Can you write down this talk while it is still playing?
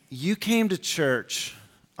you came to church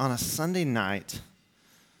on a Sunday night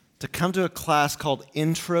to come to a class called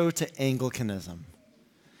Intro to Anglicanism.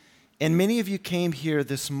 And many of you came here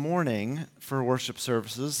this morning for worship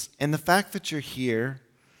services, and the fact that you're here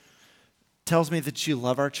tells me that you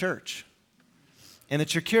love our church and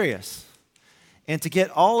that you're curious. And to get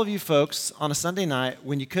all of you folks on a Sunday night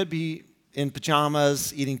when you could be in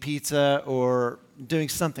pajamas, eating pizza, or doing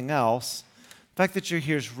something else, the fact that you're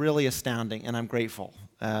here is really astounding, and I'm grateful.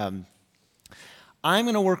 I'm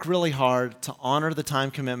going to work really hard to honor the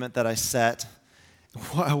time commitment that I set.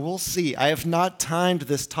 We'll see. I have not timed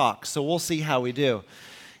this talk, so we'll see how we do.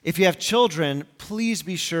 If you have children, please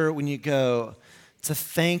be sure when you go to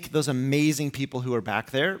thank those amazing people who are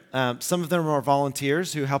back there. Some of them are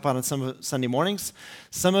volunteers who help out on some Sunday mornings.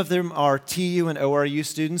 Some of them are TU and ORU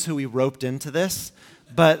students who we roped into this.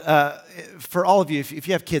 But for all of you, if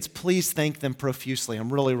you have kids, please thank them profusely.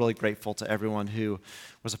 I'm really, really grateful to everyone who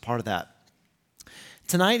was a part of that.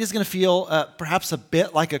 Tonight is going to feel perhaps a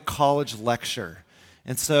bit like a college lecture.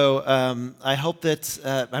 And so I hope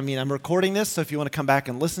that, I'm recording this, so if you want to come back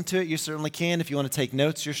and listen to it, you certainly can. If you want to take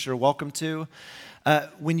notes, you're sure welcome to.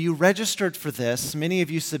 When you registered for this, many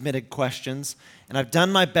of you submitted questions, and I've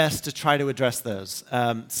done my best to try to address those.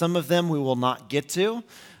 Some of them we will not get to,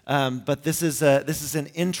 but this is an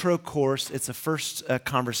intro course. It's a first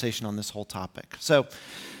conversation on this whole topic. So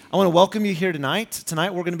I want to welcome you here tonight.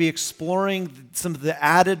 Tonight we're going to be exploring some of the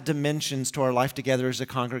added dimensions to our life together as a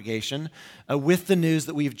congregation with the news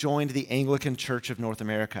that we've joined the Anglican Church of North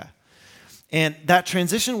America. And that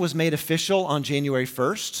transition was made official on January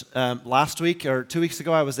 1st. Last week, or 2 weeks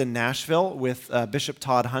ago, I was in Nashville with Bishop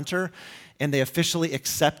Todd Hunter, and they officially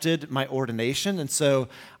accepted my ordination. And so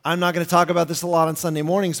I'm not going to talk about this a lot on Sunday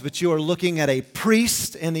mornings, but you are looking at a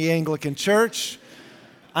priest in the Anglican Church.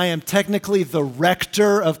 I am technically the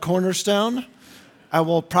rector of Cornerstone. I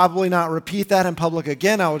will probably not repeat that in public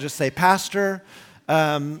again. I will just say pastor.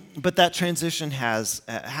 But that transition has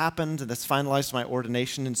happened, and that's finalized my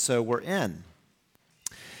ordination, and so we're in.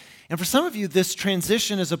 And for some of you, this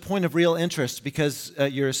transition is a point of real interest because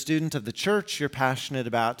you're a student of the church, you're passionate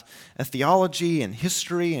about theology and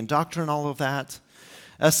history and doctrine, all of that.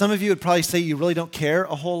 Some of you would probably say you really don't care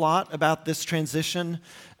a whole lot about this transition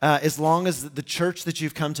as long as the church that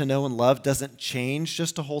you've come to know and love doesn't change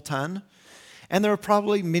just a whole ton. And there are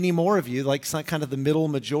probably many more of you, like some kind of the middle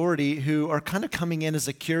majority, who are kind of coming in as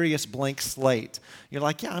a curious blank slate. You're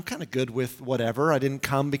like, yeah, I'm kind of good with whatever. I didn't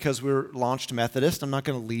come because we were launched Methodist. I'm not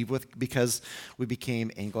going to leave because we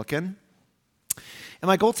became Anglican. And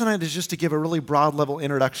my goal tonight is just to give a really broad level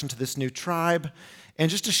introduction to this new tribe and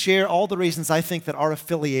just to share all the reasons I think that our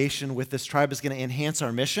affiliation with this tribe is going to enhance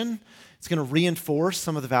our mission. It's going to reinforce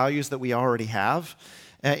some of the values that we already have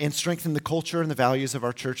and strengthen the culture and the values of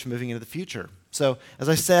our church moving into the future. So, as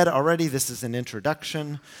I said already, this is an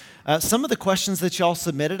introduction. Some of the questions that y'all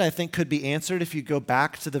submitted, I think, could be answered if you go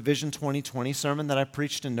back to the Vision 2020 sermon that I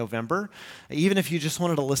preached in November. Even if you just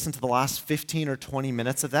wanted to listen to the last 15 or 20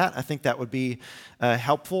 minutes of that, I think that would be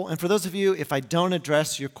helpful. And for those of you, if I don't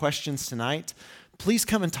address your questions tonight, please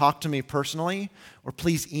come and talk to me personally, or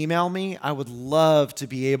please email me. I would love to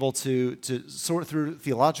be able to sort through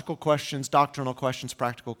theological questions, doctrinal questions,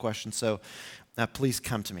 practical questions. So please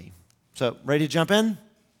come to me. So, ready to jump in?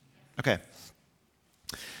 Okay.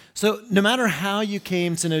 So, no matter how you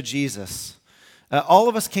came to know Jesus, all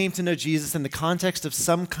of us came to know Jesus in the context of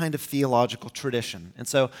some kind of theological tradition. And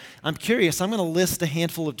so, I'm curious, I'm going to list a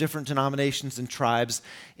handful of different denominations and tribes,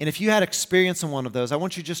 and if you had experience in one of those, I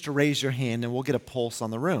want you just to raise your hand and we'll get a pulse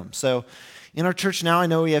on the room. So, in our church now, I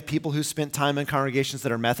know we have people who spent time in congregations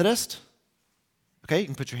that are Methodist. Okay, you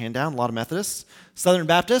can put your hand down, a lot of Methodists. Southern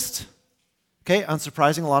Baptist. Okay,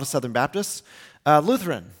 unsurprising, a lot of Southern Baptists.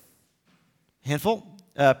 Lutheran, handful.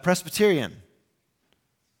 Presbyterian.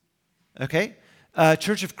 Okay,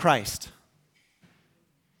 Church of Christ.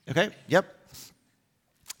 Okay, yep.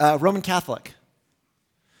 Roman Catholic.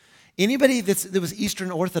 Anybody that was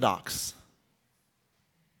Eastern Orthodox?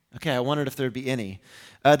 Okay, I wondered if there would be any.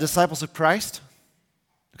 Disciples of Christ.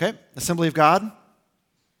 Okay, Assembly of God.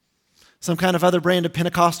 Some kind of other brand of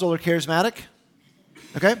Pentecostal or charismatic.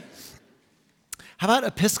 Okay. How about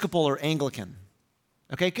Episcopal or Anglican?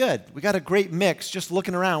 Okay, good. We got a great mix. Just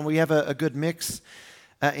looking around, we have a good mix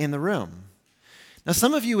in the room. Now,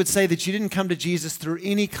 some of you would say that you didn't come to Jesus through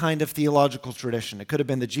any kind of theological tradition. It could have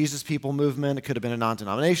been the Jesus People movement. It could have been a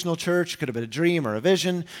non-denominational church. It could have been a dream or a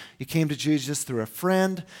vision. You came to Jesus through a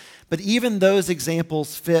friend. But even those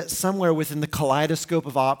examples fit somewhere within the kaleidoscope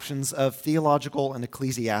of options of theological and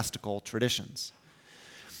ecclesiastical traditions.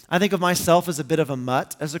 I think of myself as a bit of a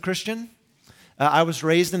mutt as a Christian. I was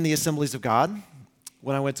raised in the Assemblies of God.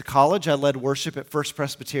 When I went to college, I led worship at First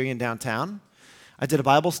Presbyterian downtown. I did a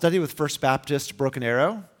Bible study with First Baptist Broken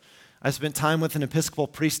Arrow. I spent time with an Episcopal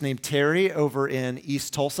priest named Terry over in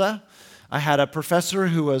East Tulsa. I had a professor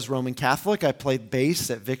who was Roman Catholic. I played bass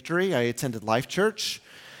at Victory. I attended Life Church.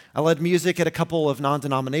 I led music at a couple of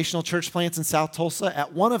non-denominational church plants in South Tulsa.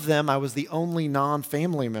 At one of them, I was the only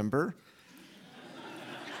non-family member.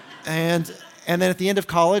 And then at the end of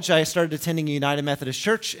college, I started attending a United Methodist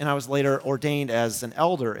Church, and I was later ordained as an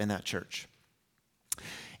elder in that church.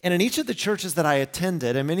 And in each of the churches that I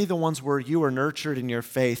attended, and many of the ones where you were nurtured in your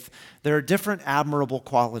faith, there are different admirable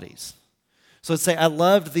qualities. So let's say I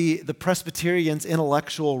loved the Presbyterians'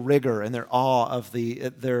 intellectual rigor and their awe of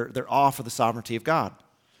their awe for the sovereignty of God.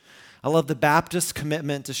 I love the Baptist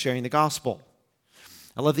commitment to sharing the gospel.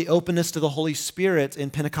 I love the openness to the Holy Spirit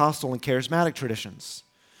in Pentecostal and charismatic traditions.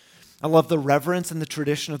 I love the reverence and the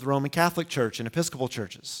tradition of the Roman Catholic Church and Episcopal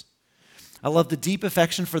churches. I love the deep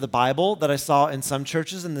affection for the Bible that I saw in some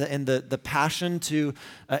churches and the passion to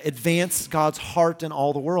advance God's heart in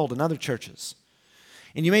all the world in other churches.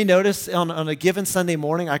 And you may notice on a given Sunday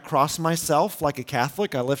morning, I cross myself like a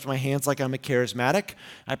Catholic. I lift my hands like I'm a charismatic.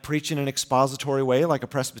 I preach in an expository way like a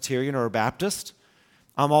Presbyterian or a Baptist.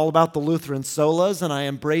 I'm all about the Lutheran solas, and I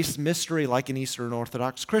embrace mystery like an Eastern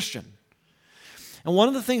Orthodox Christian. And one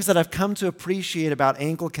of the things that I've come to appreciate about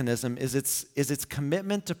Anglicanism is its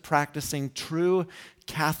commitment to practicing true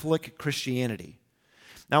Catholic Christianity.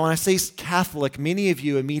 Now, when I say Catholic, many of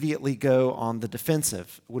you immediately go on the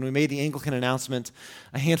defensive. When we made the Anglican announcement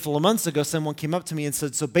a handful of months ago, someone came up to me and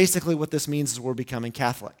said, so basically what this means is we're becoming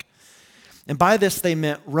Catholic. And by this, they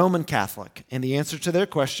meant Roman Catholic. And the answer to their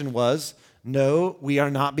question was, no, we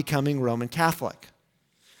are not becoming Roman Catholic.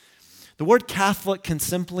 The word Catholic can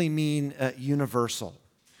simply mean universal.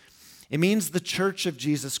 It means the Church of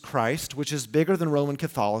Jesus Christ, which is bigger than Roman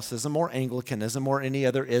Catholicism or Anglicanism or any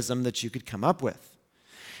other ism that you could come up with.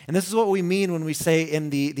 And this is what we mean when we say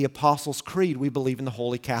in the Apostles' Creed, we believe in the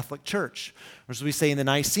Holy Catholic Church. Or as we say in the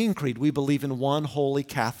Nicene Creed, we believe in one holy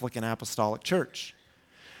Catholic and Apostolic Church.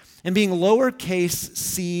 And being lowercase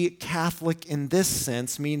c Catholic in this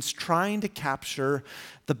sense means trying to capture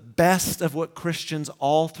the best of what Christians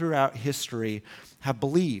all throughout history have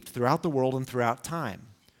believed, throughout the world and throughout time.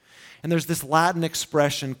 And there's this Latin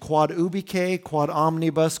expression, quod ubique, quod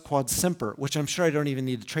omnibus, quod semper, which I'm sure I don't even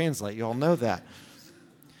need to translate. You all know that.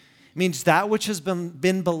 It means that which has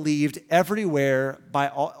been believed everywhere by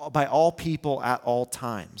all people at all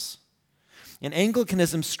times. And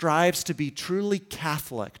Anglicanism strives to be truly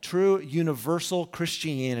Catholic, true universal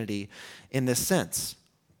Christianity in this sense.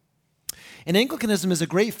 And Anglicanism is a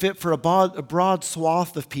great fit for a broad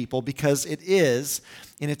swath of people because it is,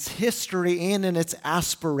 in its history and in its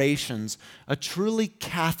aspirations, a truly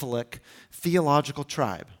Catholic theological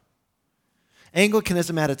tribe.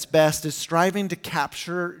 Anglicanism at its best is striving to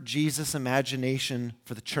capture Jesus' imagination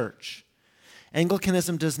for the church.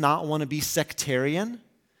 Anglicanism does not want to be sectarian.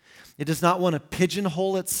 It does not want to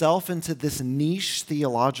pigeonhole itself into this niche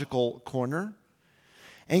theological corner.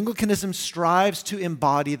 Anglicanism strives to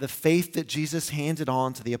embody the faith that Jesus handed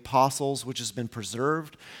on to the apostles, which has been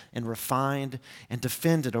preserved and refined and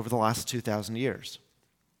defended over the last 2,000 years.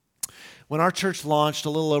 When our church launched a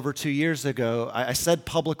little over 2 years ago, I said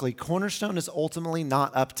publicly, Cornerstone is ultimately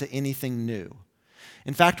not up to anything new.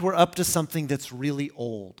 In fact, we're up to something that's really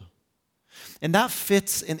old. And that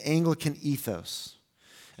fits an Anglican ethos.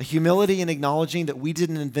 A humility in acknowledging that we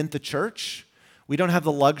didn't invent the church. We don't have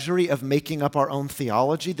the luxury of making up our own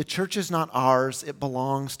theology. The church is not ours. It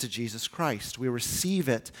belongs to Jesus Christ. We receive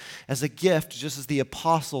it as a gift, just as the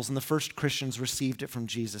apostles and the first Christians received it from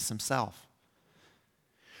Jesus himself.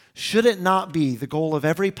 Should it not be the goal of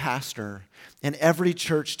every pastor and every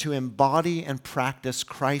church to embody and practice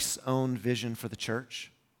Christ's own vision for the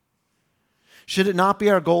church? Should it not be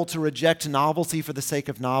our goal to reject novelty for the sake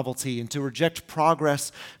of novelty and to reject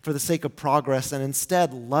progress for the sake of progress and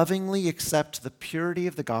instead lovingly accept the purity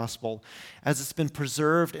of the gospel as it's been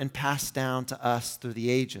preserved and passed down to us through the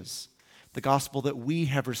ages, the gospel that we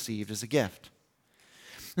have received as a gift?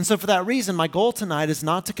 And so for that reason, my goal tonight is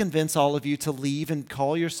not to convince all of you to leave and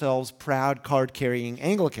call yourselves proud card-carrying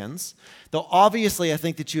Anglicans, though obviously I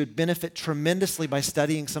think that you would benefit tremendously by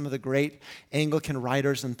studying some of the great Anglican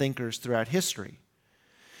writers and thinkers throughout history.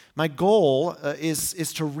 My goal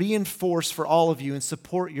is to reinforce for all of you and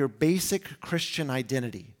support your basic Christian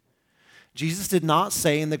identity. Jesus did not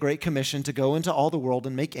say in the Great Commission to go into all the world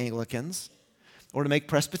and make Anglicans, or to make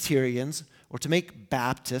Presbyterians, or to make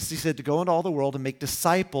Baptists. He said to go into all the world and make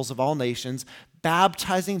disciples of all nations,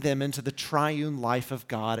 baptizing them into the triune life of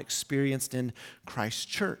God experienced in Christ's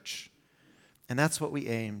church. And that's what we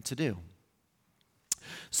aim to do.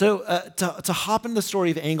 To hop into the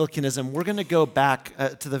story of Anglicanism, we're going to go back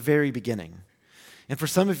to the very beginning. And for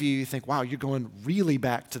some of you, you think, wow, you're going really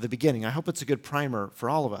back to the beginning. I hope it's a good primer for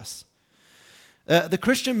all of us. The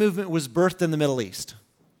Christian movement was birthed in the Middle East.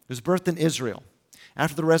 It was birthed in Israel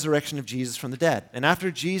after the resurrection of Jesus from the dead. And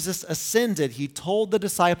after Jesus ascended, he told the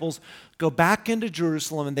disciples, go back into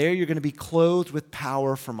Jerusalem, and there you're going to be clothed with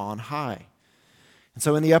power from on high. And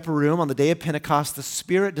so in the upper room on the day of Pentecost, the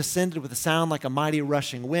Spirit descended with a sound like a mighty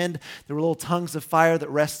rushing wind. There were little tongues of fire that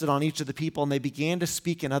rested on each of the people, and they began to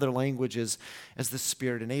speak in other languages as the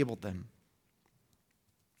Spirit enabled them.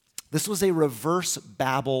 This was a reverse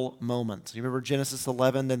Babel moment. You remember Genesis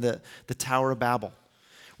 11 and the Tower of Babel,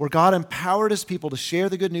 where God empowered his people to share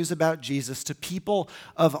the good news about Jesus to people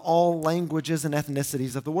of all languages and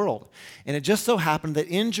ethnicities of the world. And it just so happened that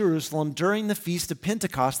in Jerusalem, during the Feast of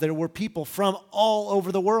Pentecost, there were people from all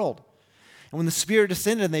over the world. And when the Spirit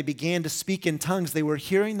descended and they began to speak in tongues, they were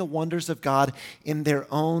hearing the wonders of God in their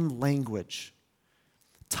own language.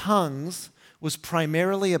 Tongues was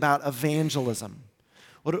primarily about evangelism,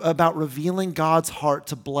 about revealing God's heart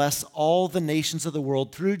to bless all the nations of the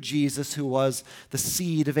world through Jesus, who was the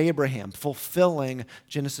seed of Abraham, fulfilling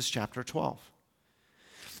Genesis chapter 12.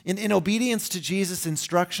 In obedience to Jesus'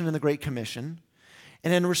 instruction in the Great Commission,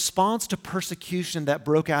 and in response to persecution that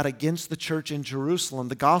broke out against the church in Jerusalem,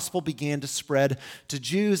 the gospel began to spread to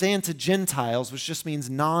Jews and to Gentiles, which just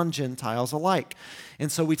means non-Gentiles alike.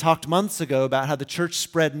 And so we talked months ago about how the church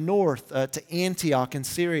spread north to Antioch in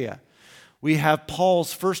Syria. We have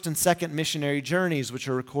Paul's first and second missionary journeys, which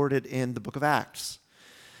are recorded in the book of Acts.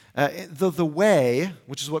 The Way,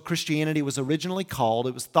 which is what Christianity was originally called,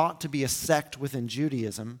 it was thought to be a sect within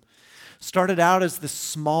Judaism, started out as this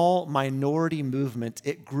small minority movement.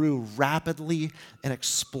 It grew rapidly and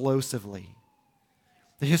explosively.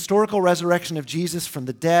 The historical resurrection of Jesus from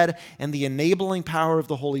the dead and the enabling power of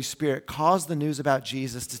the Holy Spirit caused the news about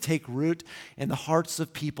Jesus to take root in the hearts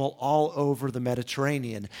of people all over the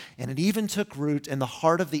Mediterranean. And it even took root in the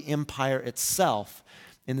heart of the empire itself,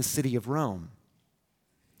 in the city of Rome.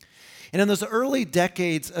 And in those early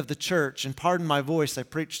decades of the church, and pardon my voice, I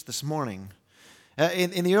preached this morning,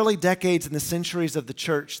 in the early decades and the centuries of the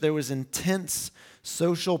church, there was intense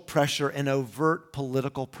social pressure and overt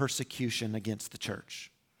political persecution against the church.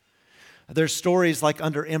 There's stories like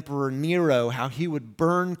under Emperor Nero, how he would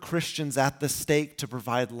burn Christians at the stake to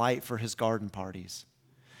provide light for his garden parties.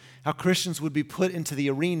 How Christians would be put into the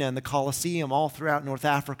arena and the Colosseum all throughout North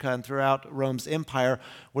Africa and throughout Rome's empire,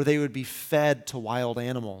 where they would be fed to wild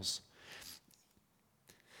animals.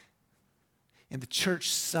 And the church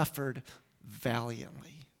suffered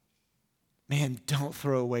valiantly. Man, don't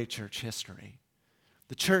throw away church history.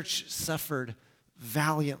 The church suffered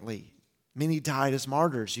valiantly. Many died as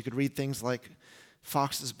martyrs. You could read things like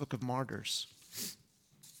Fox's Book of Martyrs.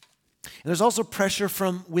 And there's also pressure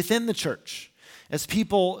from within the church, as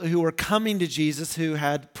people who were coming to Jesus who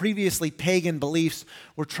had previously pagan beliefs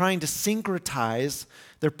were trying to syncretize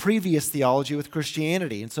their previous theology with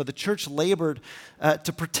Christianity. And so the church labored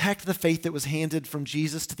to protect the faith that was handed from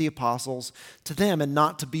Jesus to the apostles to them and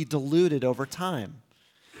not to be diluted over time.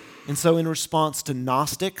 And so in response to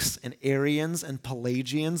Gnostics and Arians and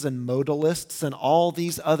Pelagians and modalists and all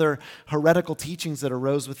these other heretical teachings that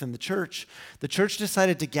arose within the church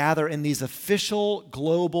decided to gather in these official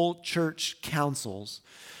global church councils,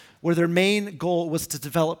 where their main goal was to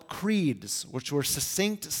develop creeds, which were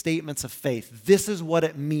succinct statements of faith. This is what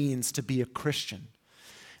it means to be a Christian.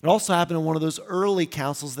 It also happened in one of those early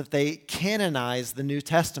councils that they canonized the New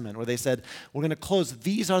Testament, where they said, we're going to close.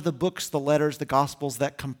 These are the books, the letters, the Gospels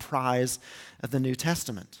that comprise the New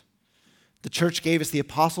Testament. The church gave us the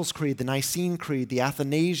Apostles' Creed, the Nicene Creed, the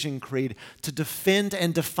Athanasian Creed to defend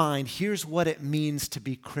and define, here's what it means to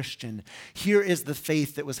be Christian. Here is the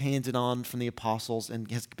faith that was handed on from the apostles and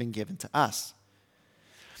has been given to us.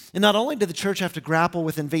 And not only did the church have to grapple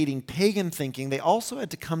with invading pagan thinking, they also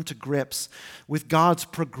had to come to grips with God's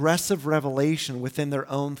progressive revelation within their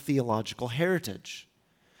own theological heritage.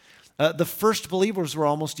 The first believers were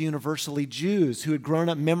almost universally Jews who had grown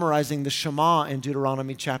up memorizing the Shema in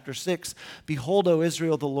Deuteronomy chapter 6. Behold, O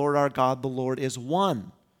Israel, the Lord our God, the Lord is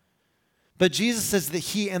one. But Jesus says that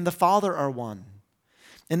he and the Father are one.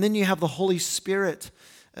 And then you have the Holy Spirit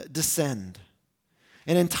descend.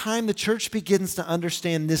 And in time, the church begins to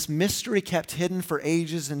understand this mystery kept hidden for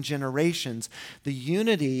ages and generations, the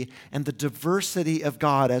unity and the diversity of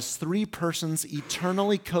God as three persons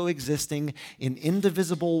eternally coexisting in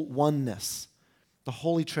indivisible oneness, the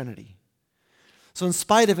Holy Trinity. So in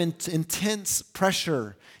spite of intense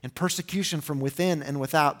pressure and persecution from within and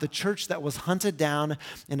without, the church that was hunted down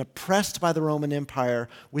and oppressed by the Roman Empire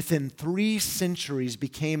within 3 centuries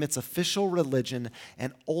became its official religion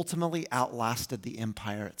and ultimately outlasted the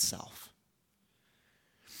empire itself.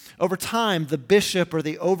 Over time, the bishop or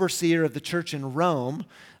the overseer of the church in Rome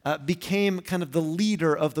became kind of the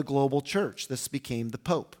leader of the global church. This became the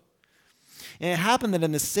Pope. And it happened that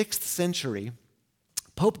in the 6th century,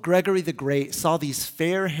 Pope Gregory the Great saw these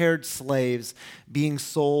fair-haired slaves being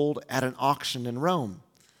sold at an auction in Rome.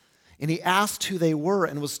 And he asked who they were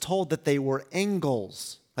and was told that they were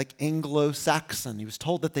Angles, like Anglo-Saxon. He was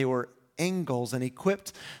told that they were Angles and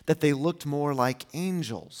equipped that they looked more like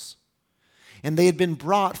angels. And they had been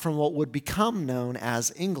brought from what would become known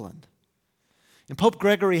as England. And Pope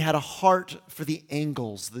Gregory had a heart for the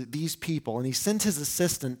Angles, these people, and he sent his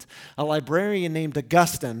assistant, a librarian named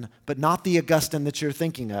Augustine, but not the Augustine that you're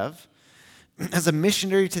thinking of, as a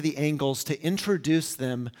missionary to the Angles to introduce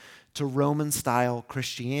them to Roman-style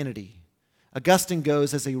Christianity. Augustine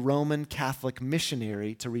goes as a Roman Catholic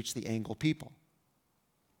missionary to reach the Angle people.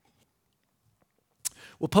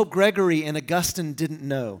 What Pope Gregory and Augustine didn't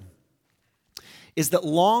know is that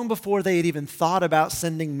long before they had even thought about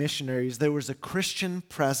sending missionaries, there was a Christian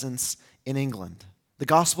presence in England. The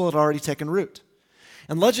gospel had already taken root.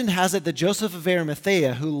 And legend has it that Joseph of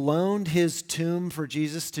Arimathea, who loaned his tomb for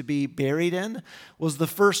Jesus to be buried in, was the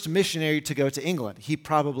first missionary to go to England. He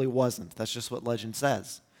probably wasn't. That's just what legend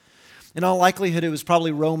says. In all likelihood, it was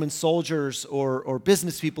probably Roman soldiers or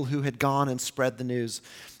business people who had gone and spread the news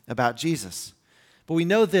about Jesus. But we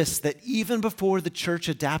know this, that even before the church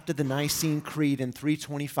adapted the Nicene Creed in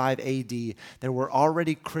 325 AD, there were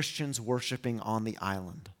already Christians worshiping on the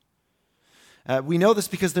island. We know this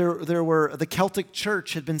because the Celtic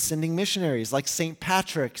church had been sending missionaries like St.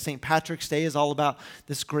 Patrick. St. Patrick's Day is all about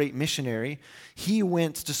this great missionary. He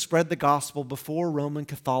went to spread the gospel before Roman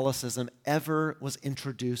Catholicism ever was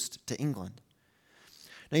introduced to England.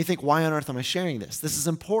 Now you think, why on earth am I sharing this? This is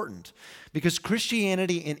important because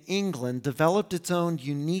Christianity in England developed its own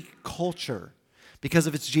unique culture because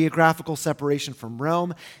of its geographical separation from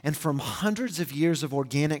Rome and from hundreds of years of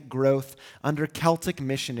organic growth under Celtic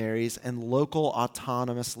missionaries and local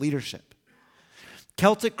autonomous leadership.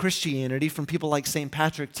 Celtic Christianity from people like St.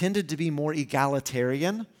 Patrick tended to be more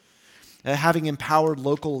egalitarian, having empowered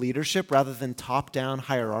local leadership rather than top-down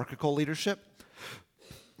hierarchical leadership.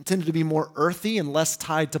 Tended to be more earthy and less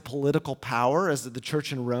tied to political power as the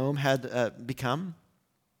church in Rome had become.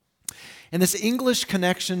 And this English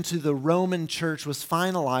connection to the Roman church was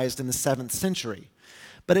finalized in the 7th century.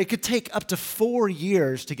 But it could take up to 4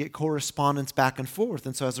 years to get correspondence back and forth.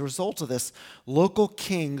 And so as a result of this, local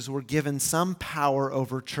kings were given some power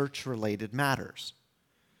over church-related matters.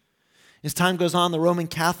 As time goes on, the Roman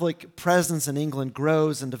Catholic presence in England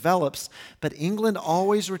grows and develops, but England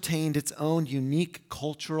always retained its own unique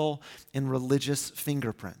cultural and religious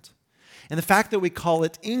fingerprint. And the fact that we call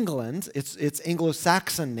it England, its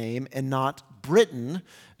Anglo-Saxon name, and not Britain,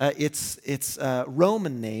 its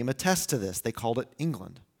Roman name, attests to this. They called it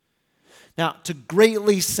England. Now, to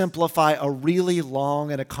greatly simplify a really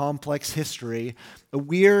long and a complex history,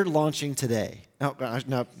 we're launching today. No,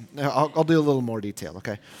 I'll do a little more detail,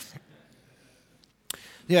 okay?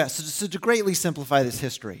 Yeah, so to greatly simplify this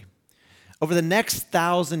history, over the next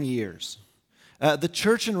 1,000 years, the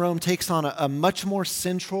church in Rome takes on a much more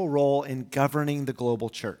central role in governing the global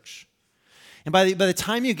church. And by the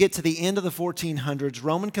time you get to the end of the 1400s,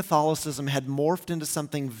 Roman Catholicism had morphed into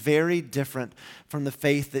something very different from the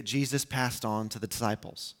faith that Jesus passed on to the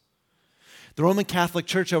disciples. The Roman Catholic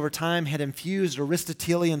Church over time had infused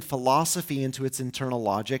Aristotelian philosophy into its internal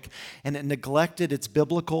logic, and it neglected its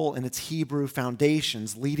biblical and its Hebrew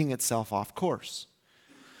foundations, leading itself off course.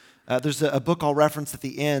 There's a book I'll reference at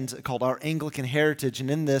the end called Our Anglican Heritage,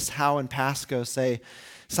 and in this, Howe and Pascoe say,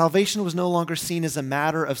 salvation was no longer seen as a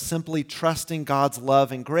matter of simply trusting God's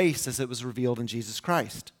love and grace as it was revealed in Jesus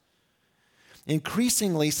Christ.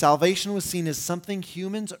 Increasingly, salvation was seen as something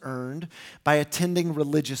humans earned by attending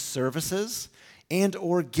religious services and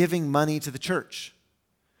or giving money to the church.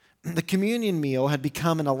 The communion meal had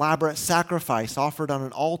become an elaborate sacrifice offered on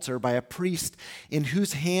an altar by a priest in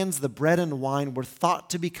whose hands the bread and wine were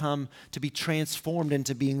thought to be transformed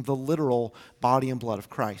into being the literal body and blood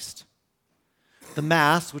of Christ. The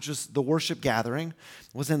Mass, which was the worship gathering,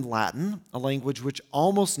 was in Latin, a language which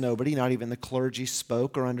almost nobody, not even the clergy,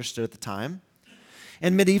 spoke or understood at the time.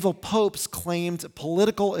 And medieval popes claimed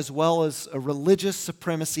political as well as a religious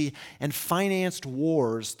supremacy and financed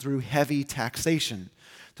wars through heavy taxation,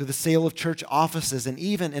 through the sale of church offices, and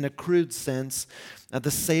even, in a crude sense, the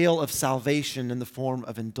sale of salvation in the form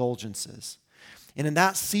of indulgences. And in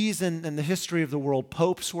that season in the history of the world,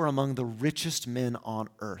 popes were among the richest men on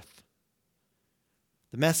earth.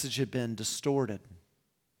 The message had been distorted.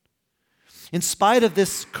 In spite of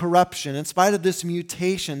this corruption, in spite of this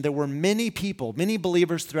mutation, there were many people, many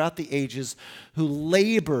believers throughout the ages who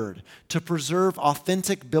labored to preserve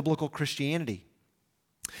authentic biblical Christianity.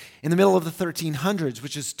 In the middle of the 1300s,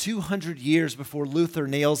 which is 200 years before Luther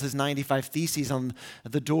nails his 95 Theses on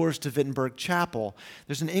the doors to Wittenberg Chapel,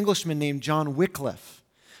 there's an Englishman named John Wycliffe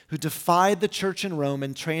who defied the church in Rome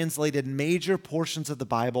and translated major portions of the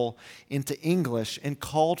Bible into English and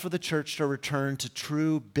called for the church to return to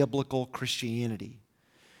true biblical Christianity.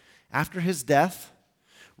 After his death,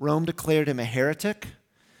 Rome declared him a heretic.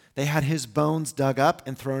 They had his bones dug up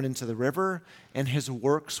and thrown into the river, and his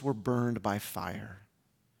works were burned by fire.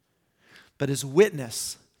 But his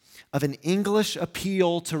witness of an English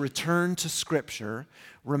appeal to return to Scripture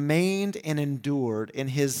remained and endured, and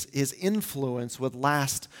his influence would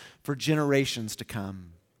last for generations to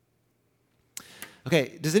come.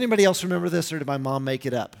 Okay, does anybody else remember this, or did my mom make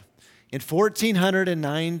it up? In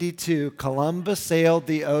 1492, Columbus sailed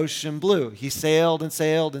the ocean blue. He sailed and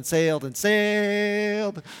sailed and sailed and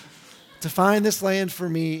sailed to find this land for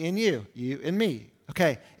me and you and me.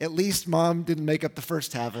 Okay, at least mom didn't make up the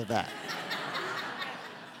first half of that.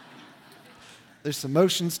 There's some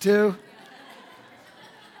motions too.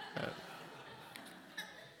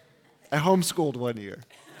 I homeschooled one year.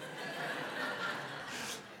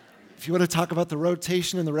 If you want to talk about the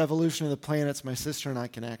rotation and the revolution of the planets, my sister and I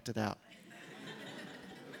can act it out.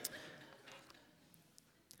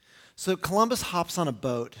 So Columbus hops on a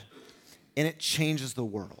boat, and it changes the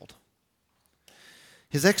world.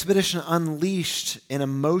 His expedition unleashed an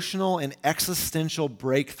emotional and existential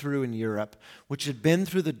breakthrough in Europe, which had been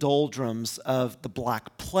through the doldrums of the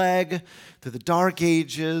Black Plague, through the Dark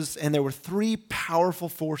Ages, and there were three powerful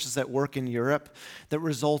forces at work in Europe that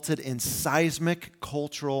resulted in seismic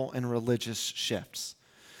cultural and religious shifts.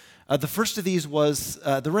 The first of these was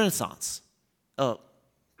the Renaissance. Oh,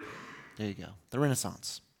 there you go, the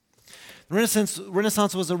Renaissance. The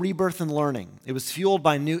Renaissance was a rebirth in learning. It was fueled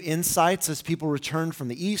by new insights as people returned from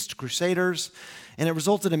the East, Crusaders, and it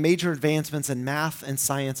resulted in major advancements in math and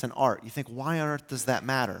science and art. You think, why on earth does that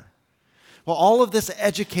matter? Well, all of this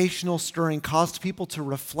educational stirring caused people to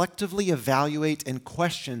reflectively evaluate and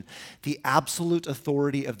question the absolute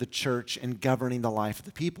authority of the church in governing the life of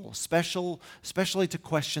the people, especially to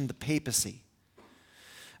question the papacy.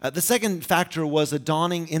 The second factor was a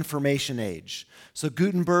dawning information age. So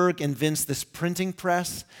Gutenberg invents this printing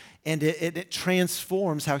press, and it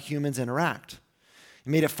transforms how humans interact. It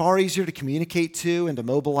made it far easier to communicate to and to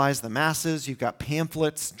mobilize the masses. You've got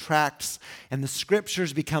pamphlets, tracts, and the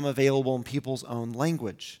scriptures become available in people's own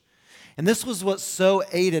language. And this was what so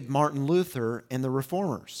aided Martin Luther and the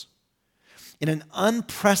Reformers. In an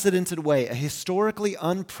unprecedented way, a historically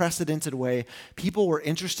unprecedented way, people were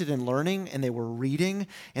interested in learning, and they were reading,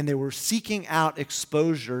 and they were seeking out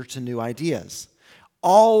exposure to new ideas.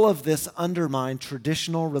 All of this undermined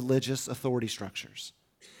traditional religious authority structures.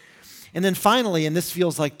 And then finally, and this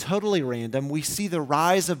feels like totally random, we see the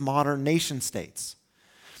rise of modern nation states.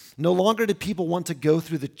 No longer did people want to go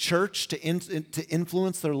through the church to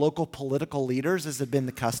influence their local political leaders, as had been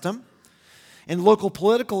the custom. And local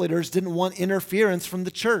political leaders didn't want interference from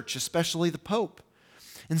the church, especially the Pope.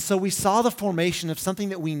 And so we saw the formation of something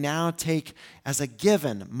that we now take as a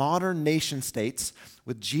given, modern nation states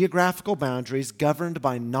with geographical boundaries governed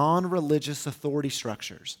by non-religious authority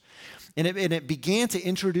structures. And it began to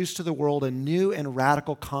introduce to the world a new and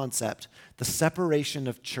radical concept, the separation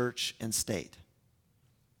of church and state.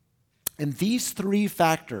 And these three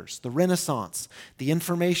factors, the Renaissance, the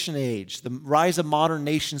Information Age, the rise of modern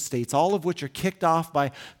nation states, all of which are kicked off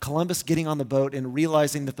by Columbus getting on the boat and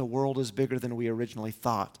realizing that the world is bigger than we originally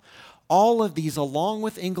thought. All of these, along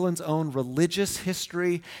with England's own religious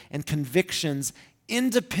history and convictions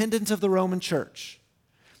independent of the Roman Church,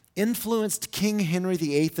 influenced King Henry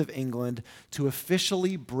VIII of England to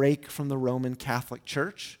officially break from the Roman Catholic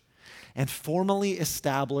Church and formally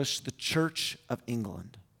establish the Church of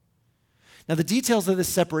England. Now, the details of this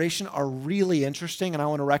separation are really interesting, and I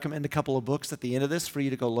want to recommend a couple of books at the end of this for you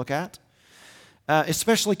to go look at,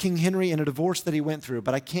 especially King Henry and a divorce that he went through,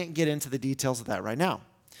 but I can't get into the details of that right now.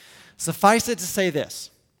 Suffice it to say this: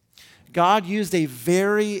 God used a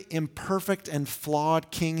very imperfect and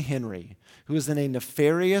flawed King Henry, who was in a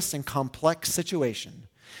nefarious and complex situation,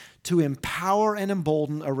 to empower and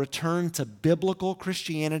embolden a return to biblical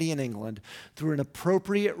Christianity in England through an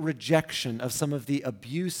appropriate rejection of some of the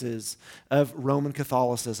abuses of Roman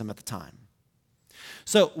Catholicism at the time.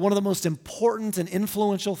 So one of the most important and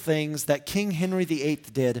influential things that King Henry VIII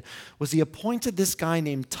did was he appointed this guy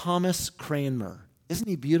named Thomas Cranmer. Isn't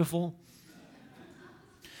he beautiful?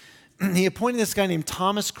 He appointed this guy named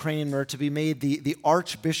Thomas Cranmer to be made the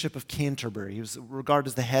Archbishop of Canterbury. He was regarded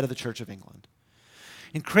as the head of the Church of England.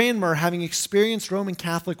 And Cranmer, having experienced Roman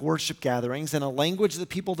Catholic worship gatherings in a language that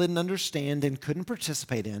people didn't understand and couldn't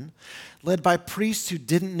participate in, led by priests who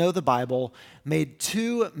didn't know the Bible, made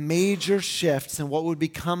two major shifts in what would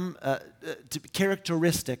become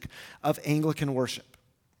characteristic of Anglican worship.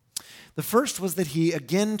 The first was that he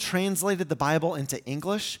again translated the Bible into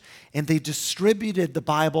English, and they distributed the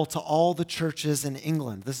Bible to all the churches in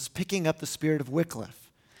England. This is picking up the spirit of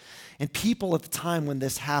Wycliffe. And people at the time when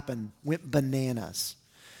this happened went bananas.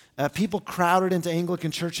 People crowded into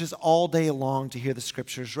Anglican churches all day long to hear the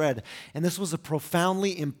scriptures read. And this was a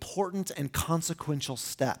profoundly important and consequential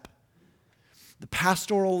step. The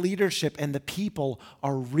pastoral leadership and the people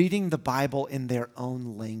are reading the Bible in their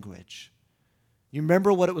own language. You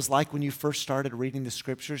remember what it was like when you first started reading the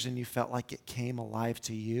scriptures and you felt like it came alive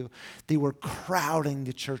to you? They were crowding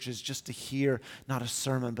the churches just to hear not a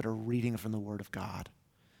sermon, but a reading from the Word of God.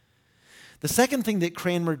 The second thing that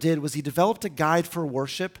Cranmer did was he developed a guide for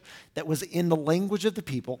worship that was in the language of the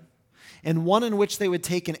people, and one in which they would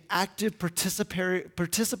take an active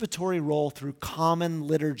participatory role through common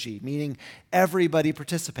liturgy, meaning everybody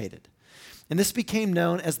participated. And this became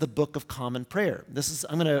known as the Book of Common Prayer.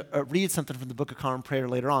 I'm going to read something from the Book of Common Prayer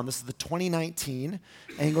later on. This is the 2019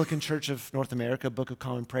 Anglican Church of North America Book of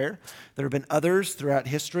Common Prayer. There have been others throughout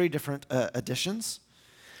history, different editions.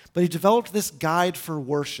 But he developed this guide for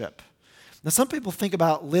worship. Now, some people think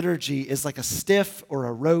about liturgy as like a stiff or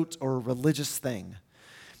a rote or a religious thing.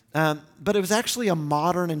 But it was actually a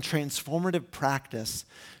modern and transformative practice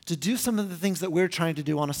to do some of the things that we're trying to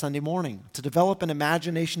do on a Sunday morning, to develop an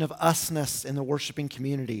imagination of usness in the worshiping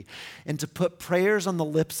community, and to put prayers on the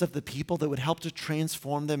lips of the people that would help to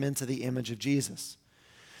transform them into the image of Jesus.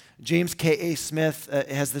 James K.A. Smith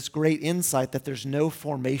has this great insight that there's no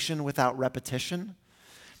formation without repetition.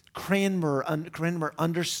 Cranmer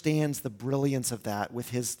understands the brilliance of that with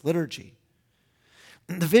his liturgy.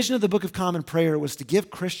 The vision of the Book of Common Prayer was to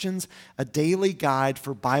give Christians a daily guide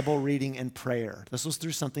for Bible reading and prayer. This was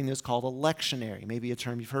through something that's called a lectionary, maybe a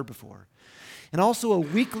term you've heard before. And also a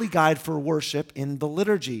weekly guide for worship in the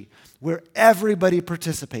liturgy, where everybody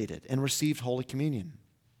participated and received Holy Communion.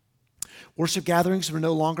 Worship gatherings were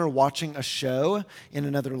no longer watching a show in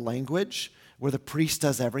another language, where the priest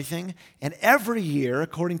does everything. And every year,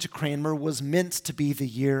 according to Cranmer, was meant to be the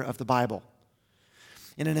year of the Bible.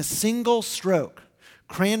 And in a single stroke,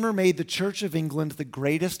 Cranmer made the Church of England the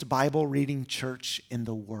greatest Bible reading church in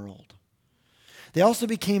the world. They also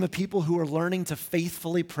became a people who were learning to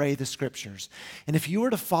faithfully pray the scriptures. And if you were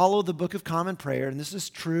to follow the Book of Common Prayer, and this is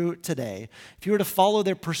true today, if you were to follow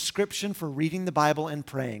their prescription for reading the Bible and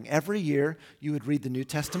praying, every year you would read the New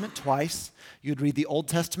Testament twice, you would read the Old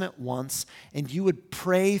Testament once, and you would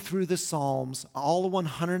pray through the Psalms, all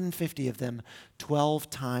 150 of them, 12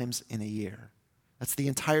 times in a year. That's the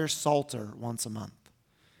entire Psalter once a month.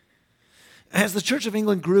 As the Church of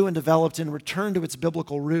England grew and developed and returned to its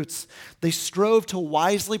biblical roots, they strove to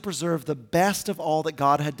wisely preserve the best of all that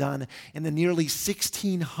God had done in the nearly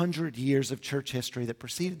 1,600 years of church history that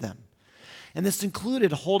preceded them. And this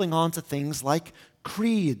included holding on to things like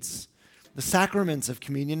creeds, the sacraments of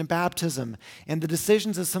communion and baptism, and the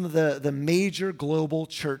decisions of some of the major global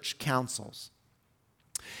church councils.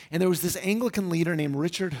 And there was this Anglican leader named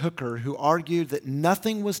Richard Hooker who argued that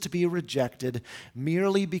nothing was to be rejected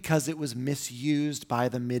merely because it was misused by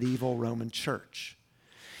the medieval Roman Church.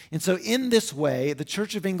 And so in this way, the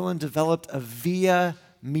Church of England developed a via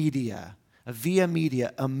media,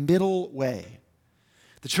 a middle way.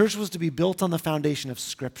 The church was to be built on the foundation of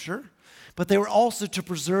Scripture, but they were also to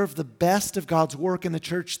preserve the best of God's work in the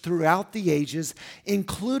church throughout the ages,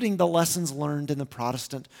 including the lessons learned in the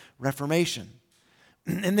Protestant Reformation.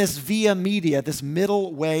 And this via media, this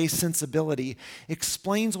middle way sensibility,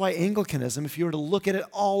 explains why Anglicanism, if you were to look at it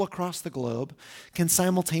all across the globe, can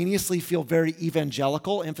simultaneously feel very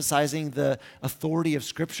evangelical, emphasizing the authority of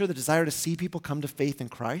Scripture, the desire to see people come to faith in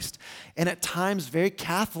Christ, and at times very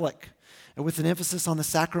Catholic, with an emphasis on the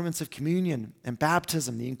sacraments of communion and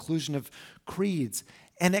baptism, the inclusion of creeds.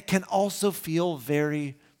 And it can also feel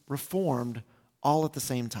very Reformed all at the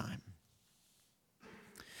same time.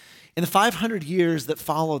 In the 500 years that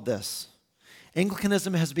followed this,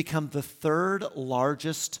 Anglicanism has become the third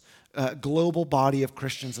largest global body of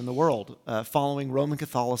Christians in the world, following Roman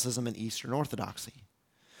Catholicism and Eastern Orthodoxy.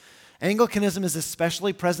 Anglicanism is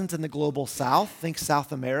especially present in the global south, think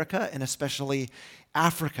South America, and especially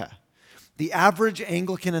Africa. The average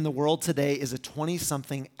Anglican in the world today is a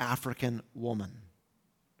 20-something African woman.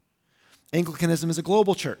 Anglicanism is a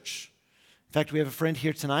global church. In fact, we have a friend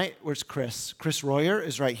here tonight. Where's Chris? Chris Royer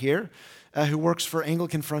is right here, who works for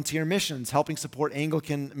Anglican Frontier Missions, helping support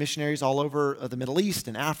Anglican missionaries all over the Middle East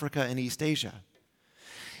and Africa and East Asia.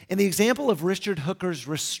 And the example of Richard Hooker's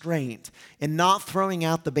restraint in not throwing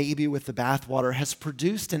out the baby with the bathwater has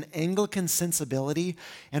produced an Anglican sensibility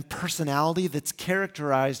and personality that's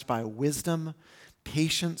characterized by wisdom,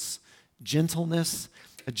 patience, gentleness,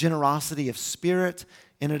 a generosity of spirit,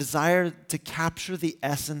 and a desire to capture the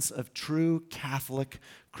essence of true Catholic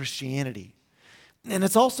Christianity. And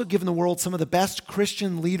it's also given the world some of the best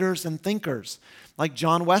Christian leaders and thinkers, like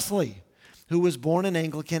John Wesley, who was born an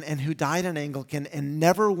Anglican and who died an Anglican and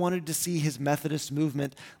never wanted to see his Methodist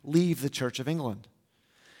movement leave the Church of England.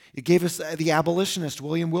 It gave us the abolitionist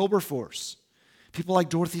William Wilberforce, people like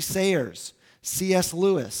Dorothy Sayers, C.S.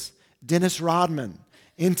 Lewis, Dennis Rodman,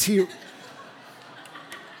 N.T.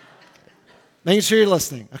 Making sure you're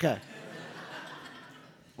listening. Okay.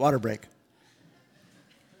 Water break.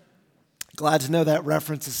 Glad to know that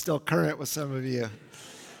reference is still current with some of you.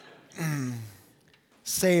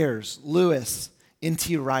 Sayers, Lewis,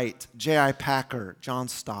 N.T. Wright, J.I. Packer, John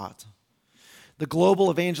Stott. The global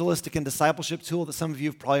evangelistic and discipleship tool that some of you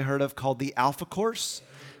have probably heard of called the Alpha Course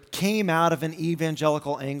came out of an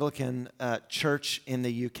evangelical Anglican church in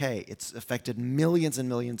the UK. It's affected millions and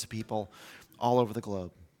millions of people all over the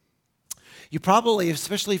globe. You probably,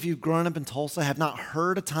 especially if you've grown up in Tulsa, have not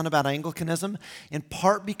heard a ton about Anglicanism, in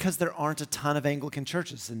part because there aren't a ton of Anglican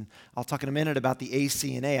churches. And I'll talk in a minute about the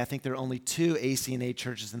ACNA. I think there are only 2 ACNA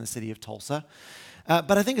churches in the city of Tulsa.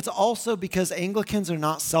 But I think it's also because Anglicans are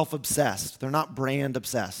not self-obsessed. They're not brand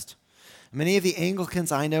obsessed. Many of the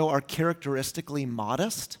Anglicans I know are characteristically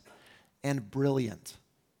modest and brilliant.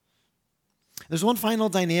 There's one final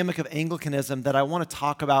dynamic of Anglicanism that I want to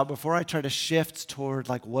talk about before I try to shift toward,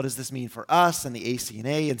 like, what does this mean for us and the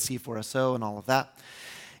ACNA and C4SO and all of that.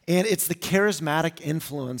 And it's the charismatic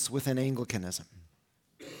influence within Anglicanism.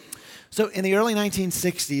 So in the early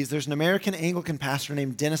 1960s, there's an American Anglican pastor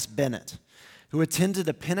named Dennis Bennett who attended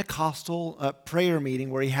a Pentecostal prayer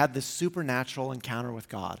meeting where he had this supernatural encounter with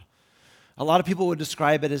God. A lot of people would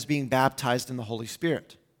describe it as being baptized in the Holy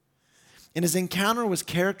Spirit. And his encounter was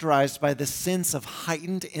characterized by this sense of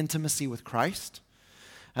heightened intimacy with Christ,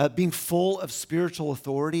 being full of spiritual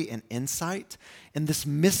authority and insight, and this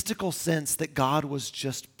mystical sense that God was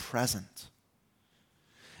just present.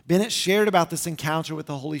 Bennett shared about this encounter with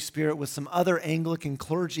the Holy Spirit with some other Anglican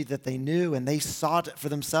clergy that they knew, and they sought it for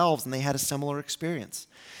themselves, and they had a similar experience.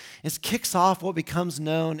 It kicks off what becomes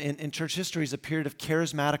known in church history as a period of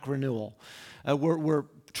charismatic renewal, where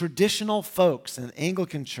traditional folks in the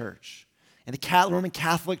Anglican church and the Roman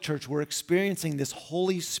Catholic Church were experiencing this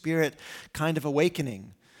Holy Spirit kind of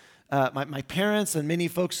awakening. My parents and many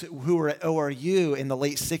folks who were at ORU in the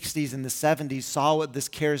late 60s and the 70s saw what this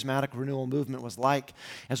charismatic renewal movement was like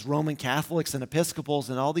as Roman Catholics and Episcopals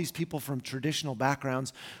and all these people from traditional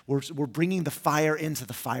backgrounds were bringing the fire into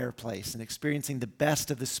the fireplace and experiencing the best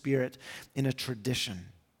of the Spirit in a tradition.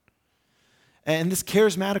 And this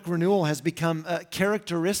charismatic renewal has become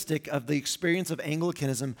characteristic of the experience of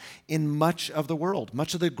Anglicanism in much of the world.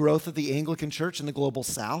 Much of the growth of the Anglican Church in the global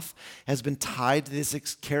South has been tied to this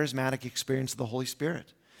charismatic experience of the Holy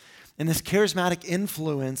Spirit. And this charismatic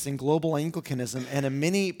influence in global Anglicanism and in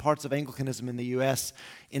many parts of Anglicanism in the U.S.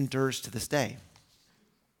 endures to this day.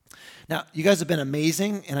 Now, you guys have been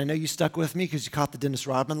amazing, and I know you stuck with me because you caught the Dennis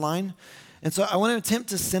Rodman line. And so I want to attempt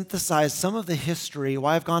to synthesize some of the history,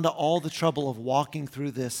 why I've gone to all the trouble of walking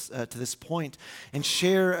through this to this point, and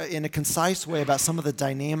share in a concise way about some of the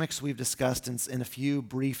dynamics we've discussed in a few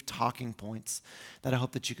brief talking points that I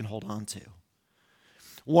hope that you can hold on to.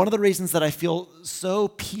 One of the reasons that I feel so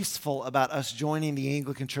peaceful about us joining the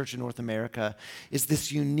Anglican Church in North America is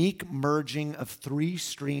this unique merging of 3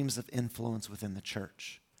 streams of influence within the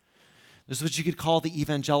church. This is what you could call the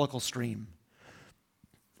evangelical stream,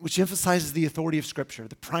 which emphasizes the authority of Scripture,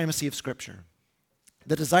 the primacy of Scripture,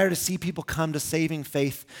 the desire to see people come to saving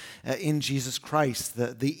faith in Jesus Christ,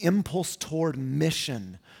 the impulse toward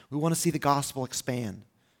mission. We want to see the gospel expand.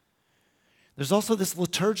 There's also this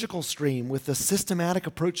liturgical stream with the systematic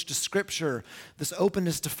approach to Scripture, this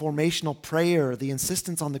openness to formational prayer, the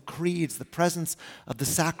insistence on the creeds, the presence of the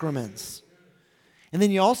sacraments. And then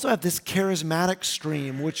you also have this charismatic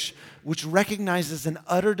stream, which recognizes an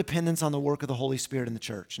utter dependence on the work of the Holy Spirit in the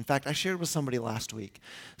church. In fact, I shared with somebody last week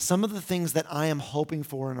some of the things that I am hoping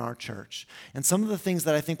for in our church, and some of the things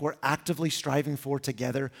that I think we're actively striving for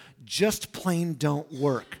together just plain don't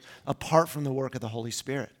work apart from the work of the Holy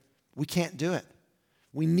Spirit. We can't do it.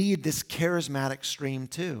 We need this charismatic stream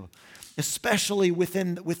too, especially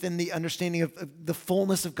within the understanding of the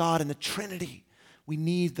fullness of God and the Trinity. We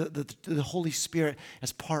need the Holy Spirit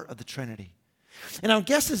as part of the Trinity. And I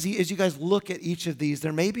guess as you guys look at each of these,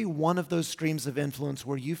 there may be one of those streams of influence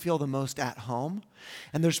where you feel the most at home,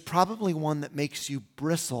 and there's probably one that makes you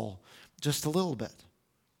bristle just a little bit.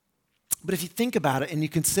 But if you think about it and you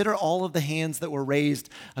consider all of the hands that were raised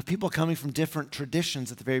of people coming from different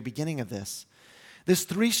traditions at the very beginning of this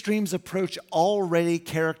three streams approach already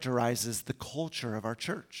characterizes the culture of our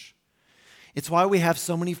church. It's why we have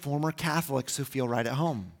so many former Catholics who feel right at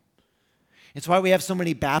home. It's why we have so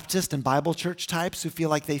many Baptist and Bible church types who feel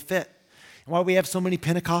like they fit. And why we have so many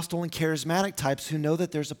Pentecostal and charismatic types who know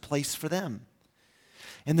that there's a place for them.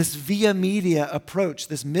 And this via media approach,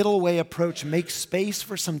 this middle way approach, makes space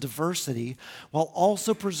for some diversity while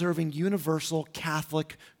also preserving universal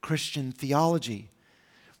Catholic Christian theology.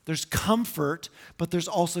 There's comfort, but there's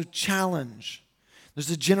also challenge. There's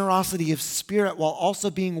a generosity of spirit while also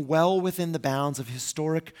being well within the bounds of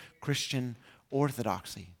historic Christian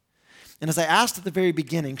orthodoxy. And as I asked at the very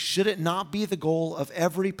beginning, should it not be the goal of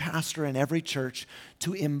every pastor in every church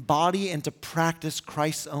to embody and to practice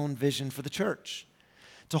Christ's own vision for the church?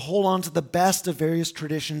 To hold on to the best of various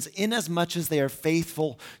traditions in as much as they are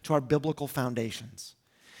faithful to our biblical foundations.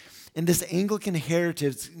 And this Anglican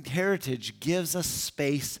heritage gives us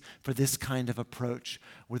space for this kind of approach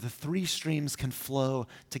where the three streams can flow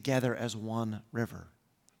together as one river.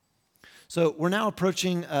 So we're now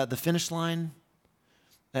approaching the finish line,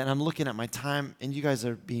 and I'm looking at my time, and you guys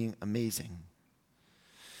are being amazing.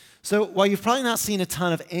 So while you've probably not seen a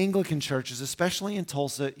ton of Anglican churches, especially in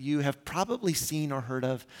Tulsa, you have probably seen or heard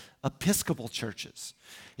of Episcopal churches.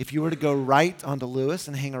 If you were to go right onto Lewis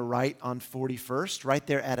and hang a right on 41st, right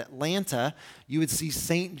there at Atlanta, you would see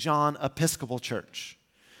St. John Episcopal Church.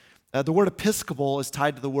 The word Episcopal is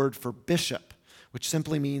tied to the word for bishop, which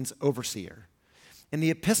simply means overseer. And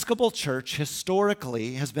the Episcopal Church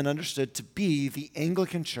historically has been understood to be the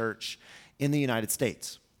Anglican Church in the United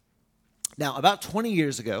States. Now, about 20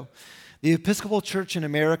 years ago, the Episcopal Church in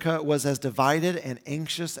America was as divided and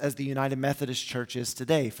anxious as the United Methodist Church is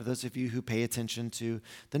today, for those of you who pay attention to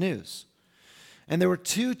the news. And there were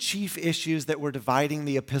two chief issues that were dividing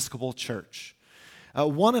the Episcopal Church.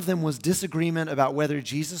 One of them was disagreement about whether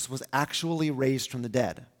Jesus was actually raised from the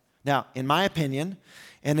dead. Now, in my opinion,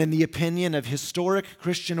 and in the opinion of historic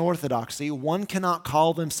Christian orthodoxy, one cannot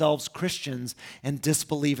call themselves Christians and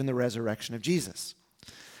disbelieve in the resurrection of Jesus.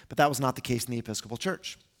 But that was not the case in the Episcopal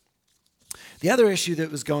Church. The other issue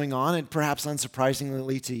that was going on, and perhaps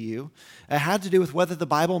unsurprisingly to you, had to do with whether the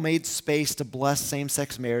Bible made space to bless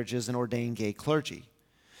same-sex marriages and ordain gay clergy.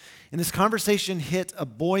 And this conversation hit a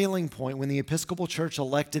boiling point when the Episcopal Church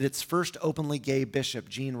elected its first openly gay bishop,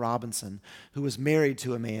 Gene Robinson, who was married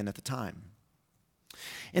to a man at the time.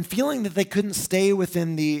 And feeling that they couldn't stay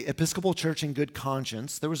within the Episcopal Church in good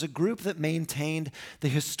conscience, there was a group that maintained the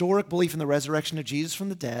historic belief in the resurrection of Jesus from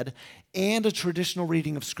the dead and a traditional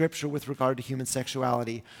reading of Scripture with regard to human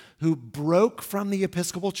sexuality, who broke from the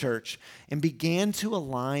Episcopal Church and began to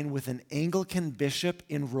align with an Anglican bishop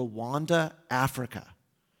in Rwanda, Africa.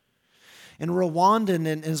 In Rwanda, and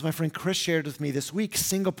as my friend Chris shared with me this week,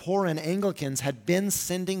 Singaporean Anglicans had been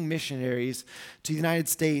sending missionaries to the United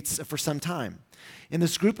States for some time. And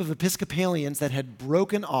this group of Episcopalians that had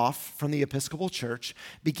broken off from the Episcopal Church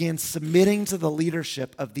began submitting to the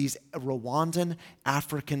leadership of these Rwandan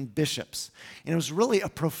African bishops. And it was really a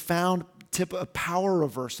profound tip of power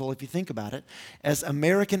reversal, if you think about it, as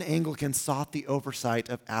American Anglicans sought the oversight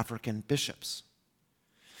of African bishops.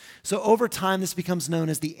 So over time, this becomes known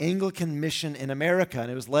as the Anglican Mission in America,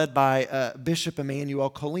 and it was led by Bishop Emmanuel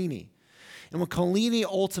Colini. And when Colini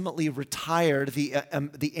ultimately retired,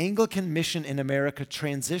 the Anglican Mission in America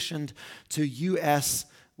transitioned to U.S.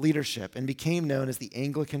 leadership and became known as the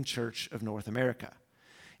Anglican Church of North America.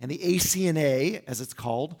 And the ACNA, as it's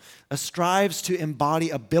called, strives to embody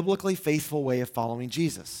a biblically faithful way of following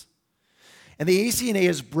Jesus. And the ACNA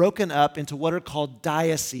is broken up into what are called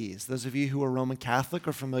dioceses. Those of you who are Roman Catholic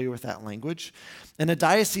are familiar with that language. And a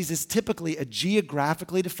diocese is typically a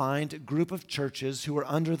geographically defined group of churches who are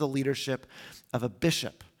under the leadership of a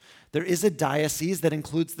bishop. There is a diocese that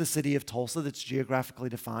includes the city of Tulsa that's geographically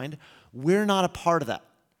defined. We're not a part of that.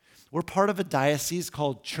 We're part of a diocese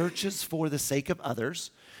called Churches for the Sake of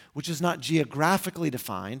Others, which is not geographically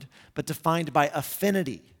defined, but defined by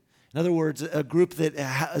affinity. In other words, a group that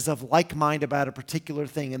is of like mind about a particular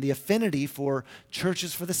thing. And the affinity for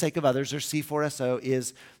Churches for the Sake of Others, or C4SO,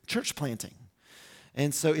 is church planting.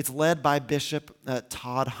 And so it's led by Bishop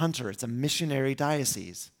Todd Hunter. It's a missionary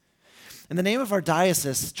diocese. And the name of our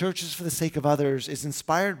diocese, Churches for the Sake of Others, is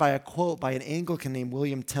inspired by a quote by an Anglican named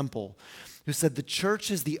William Temple, who said, "The church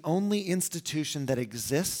is the only institution that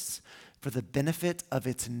exists for the benefit of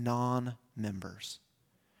its non-members."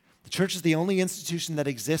 The church is the only institution that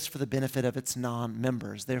exists for the benefit of its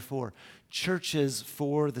non-members. Therefore, churches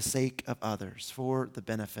for the sake of others, for the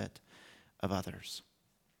benefit of others.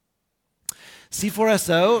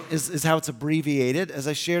 C4SO is how it's abbreviated. As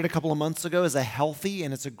I shared a couple of months ago, is a healthy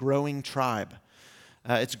and it's a growing tribe.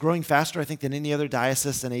 It's growing faster, I think, than any other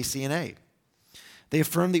diocese in ACNA. They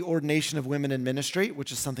affirm the ordination of women in ministry,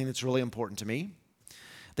 which is something that's really important to me.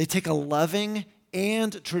 They take a loving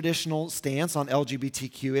and traditional stance on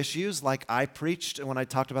LGBTQ issues, like I preached when I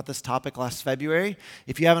talked about this topic last February.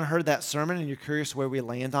 If you haven't heard that sermon and you're curious where we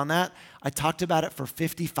land on that, I talked about it for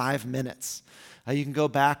 55 minutes. You can go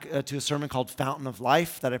back to a sermon called Fountain of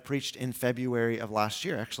Life that I preached in February of last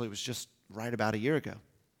year. Actually, it was just right about a year ago.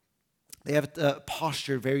 They have a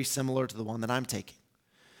posture very similar to the one that I'm taking.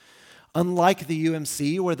 Unlike the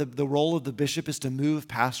UMC, where the role of the bishop is to move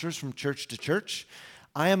pastors from church to church,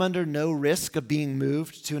 I am under no risk of being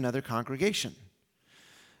moved to another congregation.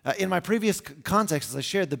 In my previous context, as I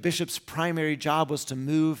shared, the bishop's primary job was to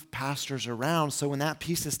move pastors around. So when that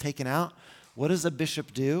piece is taken out, what does a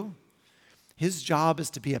bishop do? His job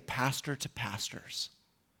is to be a pastor to pastors.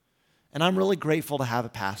 And I'm really grateful to have a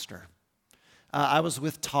pastor. I was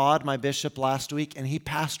with Todd, my bishop, last week, and he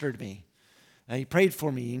pastored me. He prayed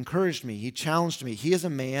for me, he encouraged me, he challenged me. He is a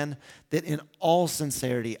man that in all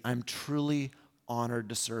sincerity, I'm truly honored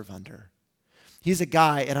to serve under. He's a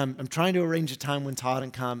guy, and I'm trying to arrange a time when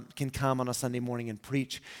Todd can come on a Sunday morning and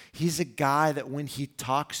preach. He's a guy that when he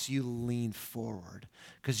talks, you lean forward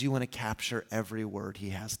because you want to capture every word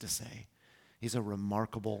he has to say. He's a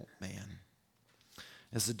remarkable man.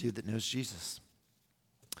 As a dude that knows Jesus.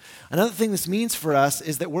 Another thing this means for us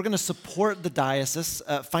is that we're going to support the diocese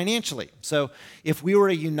financially. So if we were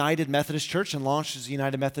a United Methodist Church and launched as a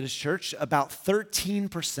United Methodist Church, about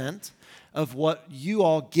 13% of what you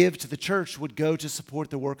all give to the church would go to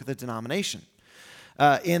support the work of the denomination.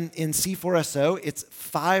 In C4SO, it's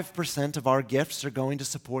 5% of our gifts are going to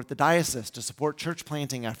support the diocese, to support church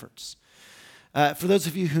planting efforts. For those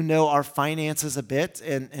of you who know our finances a bit,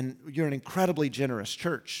 and you're an incredibly generous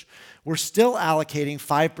church, we're still allocating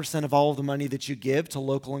 5% of all of the money that you give to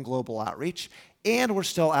local and global outreach, and we're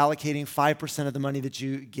still allocating 5% of the money that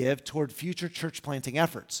you give toward future church planting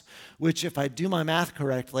efforts, which, if I do my math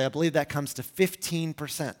correctly, I believe that comes to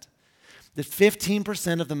 15%. The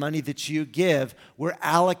 15% of the money that you give, we're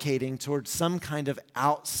allocating towards some kind of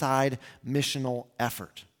outside missional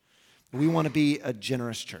effort. We want to be a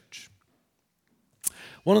generous church.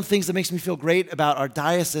 One of the things that makes me feel great about our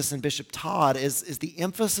diocese and Bishop Todd is the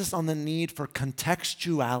emphasis on the need for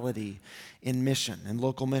contextuality in mission, in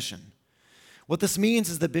local mission. What this means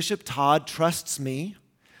is that Bishop Todd trusts me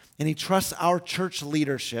and he trusts our church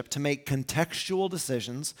leadership to make contextual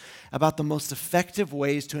decisions about the most effective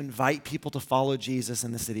ways to invite people to follow Jesus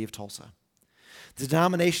in the city of Tulsa. The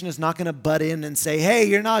denomination is not going to butt in and say, hey,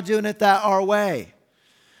 you're not doing it that our way.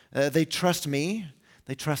 They trust me.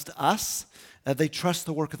 They trust us. They trust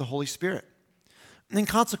the work of the Holy Spirit. And then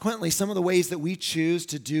consequently, some of the ways that we choose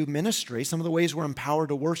to do ministry, some of the ways we're empowered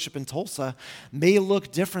to worship in Tulsa may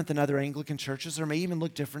look different than other Anglican churches or may even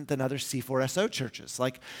look different than other C4SO churches.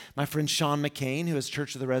 Like my friend Sean McCain, who is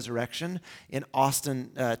Church of the Resurrection in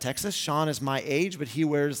Austin, Texas. Sean is my age, but he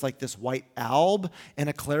wears like this white alb and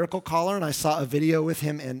a clerical collar. And I saw a video with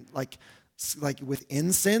him in like with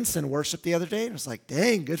incense and worship the other day. And I was like,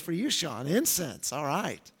 dang, good for you, Sean. Incense, all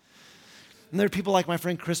right. And there are people like my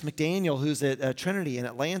friend Chris McDaniel, who's at Trinity in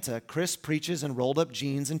Atlanta. Chris preaches in rolled up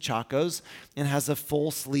jeans and chacos and has a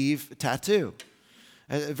full sleeve tattoo.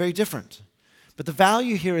 Very different. But the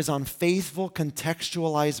value here is on faithful,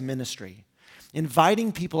 contextualized ministry,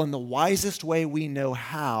 inviting people in the wisest way we know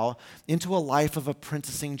how into a life of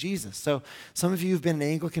apprenticing Jesus. So some of you who've been in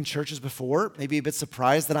Anglican churches before may be a bit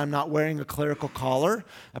surprised that I'm not wearing a clerical collar,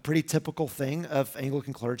 a pretty typical thing of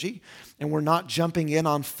Anglican clergy, and we're not jumping in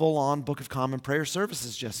on full-on Book of Common Prayer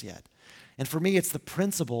services just yet. And for me, it's the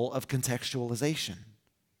principle of contextualization.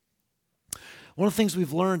 One of the things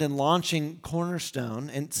we've learned in launching Cornerstone,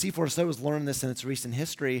 and C4SO has learned this in its recent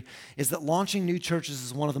history, is that launching new churches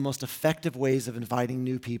is one of the most effective ways of inviting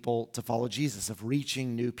new people to follow Jesus, of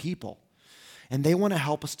reaching new people. And they want to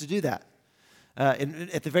help us to do that.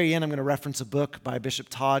 At the very end, I'm going to reference a book by Bishop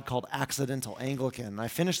Todd called Accidental Anglican. I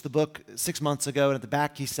finished the book 6 months ago, and at the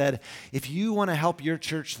back he said, if you want to help your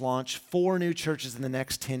church launch 4 new churches in the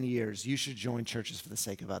next 10 years, you should join Churches for the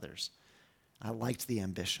Sake of Others. I liked the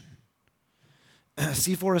ambition.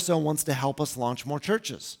 C4SO wants to help us launch more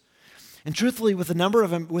churches. And truthfully, with the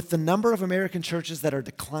number of American churches that are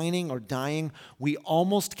declining or dying, we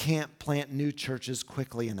almost can't plant new churches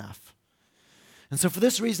quickly enough. And so for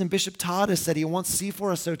this reason, Bishop Todd has said he wants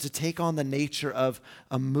C4SO to take on the nature of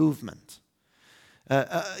a movement.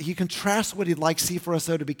 He contrasts what he'd like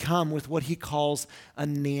C4SO to become with what he calls a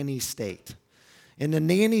nanny state. In a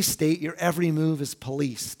nanny state, your every move is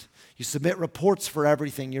policed. You submit reports for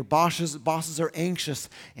everything. Your bosses are anxious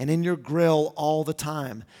and in your grill all the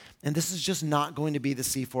time. And this is just not going to be the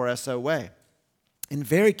C4SO way. And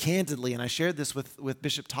very candidly, and I shared this with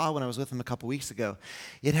Bishop Todd when I was with him a couple weeks ago,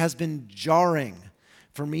 it has been jarring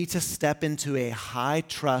for me to step into a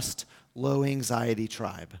high-trust, low-anxiety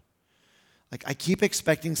tribe. Like, I keep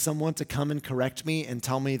expecting someone to come and correct me and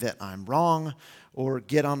tell me that I'm wrong or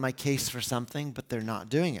get on my case for something, but they're not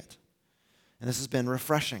doing it. And this has been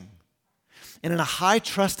refreshing. And in a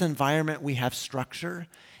high-trust environment, we have structure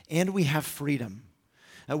and we have freedom.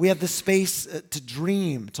 We have the space to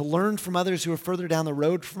dream, to learn from others who are further down the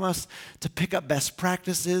road from us, to pick up best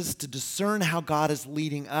practices, to discern how God is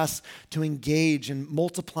leading us to engage in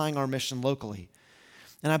multiplying our mission locally.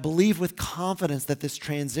 And I believe with confidence that this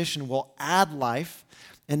transition will add life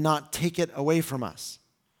and not take it away from us.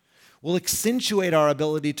 Will accentuate our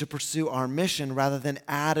ability to pursue our mission rather than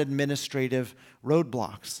add administrative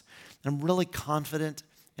roadblocks. I'm really confident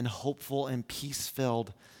and hopeful and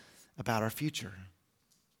peace-filled about our future.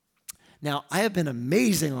 Now, I have been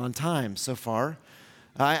amazing on time so far.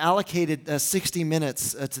 I allocated 60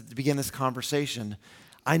 minutes to begin this conversation.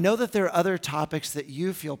 I know that there are other topics that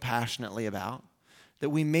you feel passionately about that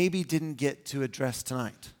we maybe didn't get to address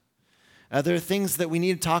tonight. There are things that we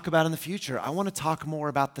need to talk about in the future. I want to talk more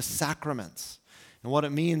about the sacraments and what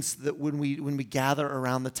it means that when we gather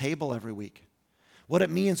around the table every week. What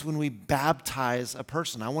it means when we baptize a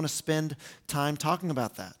person. I want to spend time talking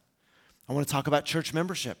about that. I want to talk about church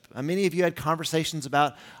membership. Many of you had conversations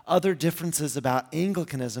about other differences about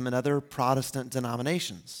Anglicanism and other Protestant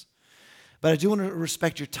denominations. But I do want to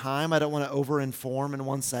respect your time. I don't want to over-inform in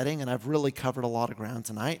one setting, and I've really covered a lot of ground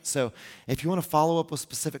tonight. So if you want to follow up with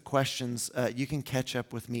specific questions, you can catch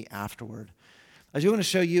up with me afterward. I do want to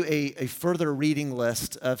show you a further reading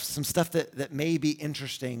list of some stuff that may be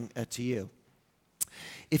interesting to you.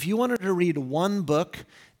 If you wanted to read one book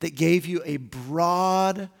that gave you a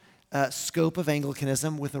broad scope of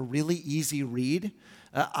Anglicanism with a really easy read,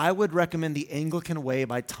 I would recommend The Anglican Way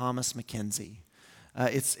by Thomas Mackenzie.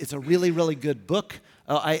 It's a really, really good book.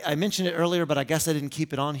 I mentioned it earlier, but I guess I didn't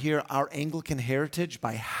keep it on here. Our Anglican Heritage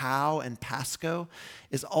by Howe and Pascoe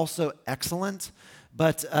is also excellent.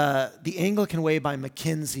 But The Anglican Way by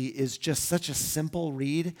Mackenzie is just such a simple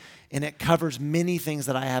read, and it covers many things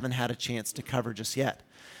that I haven't had a chance to cover just yet.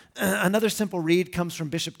 Another simple read comes from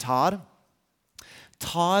Bishop Todd.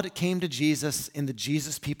 Todd came to Jesus in the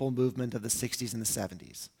Jesus People movement of the 60s and the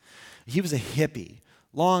 70s. He was a hippie,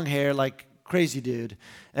 long hair, like crazy dude.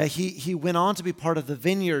 He went on to be part of the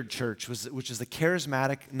Vineyard Church, which is a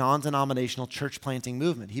charismatic, non-denominational church planting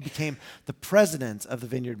movement. He became the president of the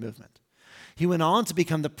Vineyard movement. He went on to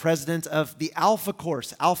become the president of the Alpha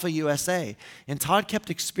Course, Alpha USA. And Todd kept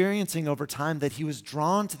experiencing over time that he was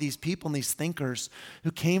drawn to these people and these thinkers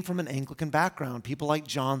who came from an Anglican background, people like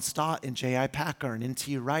John Stott and J.I. Packer and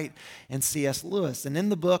N.T. Wright and C.S. Lewis. And in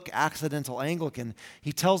the book, Accidental Anglican,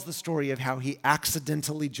 he tells the story of how he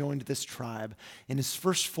accidentally joined this tribe, and his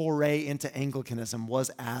first foray into Anglicanism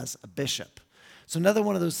was as a bishop. So another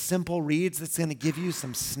one of those simple reads that's going to give you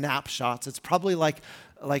some snapshots. It's probably like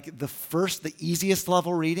the easiest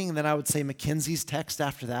level reading, and then I would say Mackenzie's text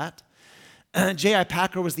after that. J.I.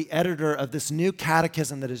 Packer was the editor of this new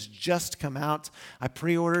catechism that has just come out. I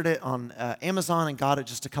pre-ordered it on Amazon and got it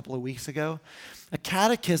just a couple of weeks ago. A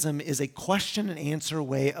catechism is a question and answer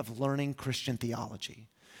way of learning Christian theology.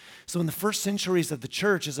 So in the first centuries of the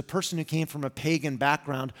church, as a person who came from a pagan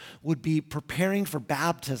background would be preparing for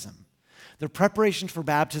baptism. Their preparation for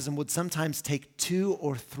baptism would sometimes take 2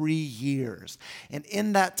 or 3 years. And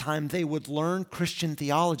in that time, they would learn Christian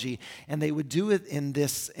theology, and they would do it in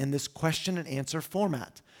this question and answer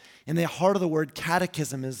format. In the heart of the word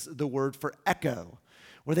catechism is the word for echo,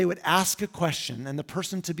 where they would ask a question, and the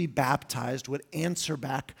person to be baptized would answer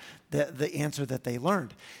back the answer that they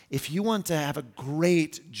learned. If you want to have a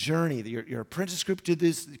great journey, your apprentice group could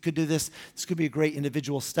do this. This could be a great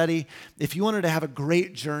individual study. If you wanted to have a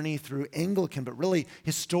great journey through Anglican, but really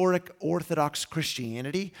historic Orthodox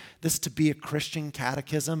Christianity, this To Be a Christian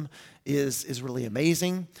catechism is really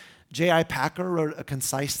amazing. J.I. Packer wrote A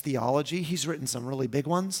Concise Theology. He's written some really big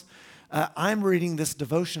ones. I'm reading this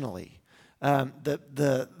devotionally.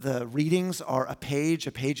 The readings are a page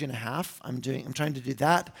and a half. I'm trying to do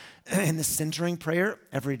that in the centering prayer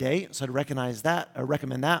every day, so I'd recommend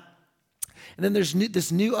that. And then there's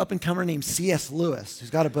this new up-and-comer named C.S. Lewis, who's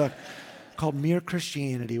got a book called Mere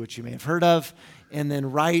Christianity, which you may have heard of. And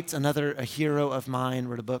then Wright, a hero of mine,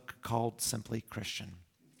 wrote a book called Simply Christian.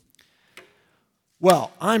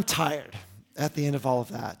 Well, I'm tired at the end of all of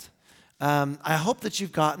that. I hope that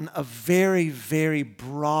you've gotten a very, very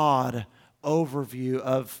broad overview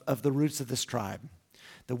of the roots of this tribe.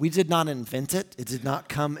 That we did not invent it. It did not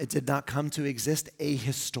come to exist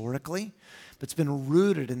ahistorically, but it's been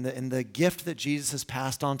rooted in the gift that Jesus has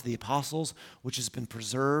passed on to the apostles, which has been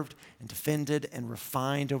preserved and defended and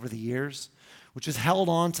refined over the years, which has held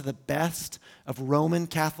on to the best of Roman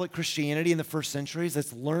Catholic Christianity in the first centuries,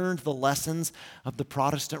 that's learned the lessons of the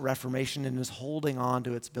Protestant Reformation and is holding on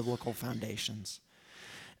to its biblical foundations.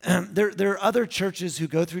 There are other churches who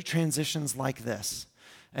go through transitions like this.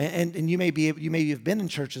 And you may have been in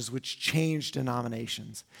churches which changed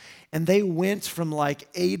denominations. And they went from like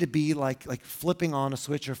A to B, like flipping on a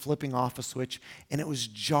switch or flipping off a switch, and it was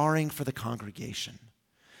jarring for the congregation.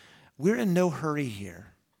 We're in no hurry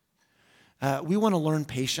here. We want to learn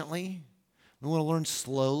patiently. We want to learn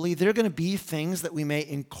slowly. There are going to be things that we may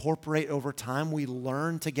incorporate over time. We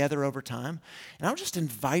learn together over time. And I'll just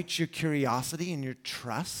invite your curiosity and your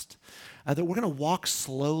trust that we're going to walk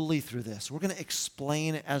slowly through this. We're going to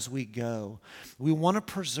explain it as we go. We want to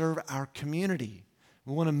preserve our community.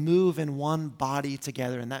 We want to move in one body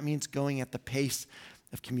together, and that means going at the pace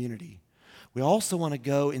of community. We also want to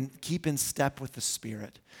go and keep in step with the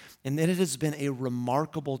Spirit. And then it has been a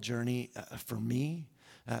remarkable journey for me,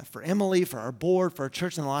 for Emily, for our board, for our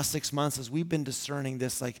church in the last 6 months as we've been discerning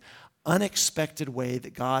this like unexpected way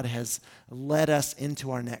that God has led us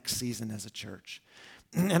into our next season as a church.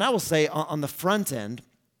 And I will say on the front end,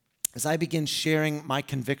 as I begin sharing my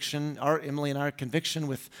conviction, Emily and our conviction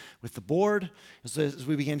with the board, as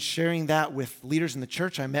we began sharing that with leaders in the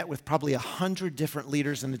church, I met with probably 100 different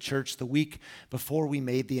leaders in the church the week before we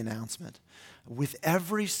made the announcement. With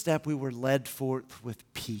every step, we were led forth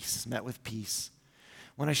with peace, met with peace.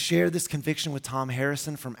 When I shared this conviction with Tom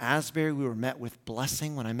Harrison from Asbury, we were met with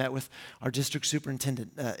blessing. When I met with our district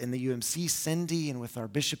superintendent in the UMC, Cindy, and with our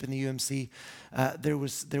bishop in the UMC, there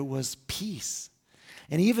was peace.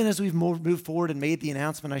 And even as we've moved forward and made the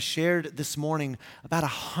announcement, I shared this morning about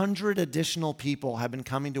 100 additional people have been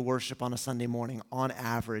coming to worship on a Sunday morning on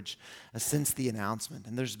average since the announcement.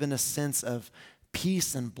 And there's been a sense of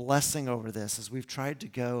peace and blessing over this as we've tried to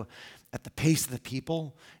go at the pace of the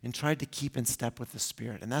people and tried to keep in step with the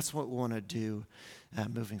Spirit. And that's what we want to do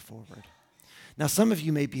moving forward. Now, some of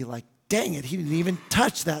you may be like, dang it, he didn't even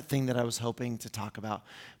touch that thing that I was hoping to talk about.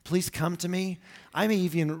 Please come to me. I may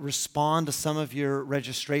even respond to some of your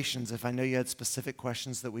registrations if I know you had specific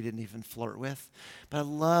questions that we didn't even flirt with. But I'd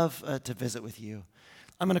love to visit with you.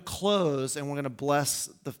 I'm going to close, and we're going to bless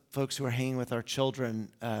the folks who are hanging with our children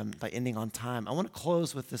by ending on time. I want to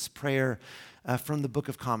close with this prayer from the Book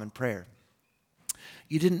of Common Prayer.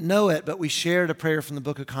 You didn't know it, but we shared a prayer from the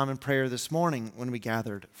Book of Common Prayer this morning when we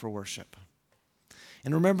gathered for worship.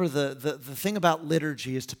 And remember, the thing about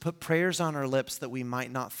liturgy is to put prayers on our lips that we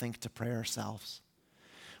might not think to pray ourselves.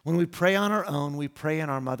 When we pray on our own, we pray in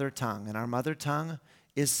our mother tongue, and our mother tongue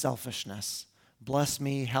is selfishness. Bless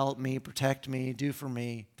me, help me, protect me, do for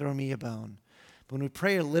me, throw me a bone. But when we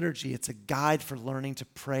pray a liturgy, it's a guide for learning to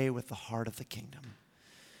pray with the heart of the kingdom.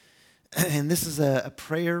 And this is a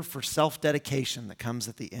prayer for self-dedication that comes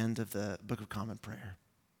at the end of the Book of Common Prayer.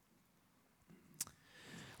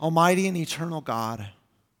 Almighty and eternal God,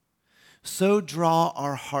 so draw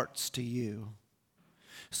our hearts to you,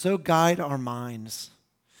 so guide our minds,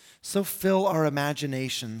 so fill our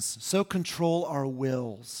imaginations, so control our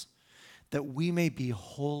wills, that we may be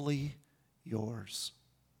wholly yours,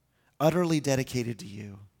 utterly dedicated to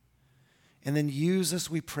you. And then use us,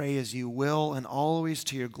 we pray, as you will, and always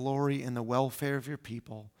to your glory and the welfare of your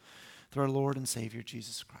people, through our Lord and Savior,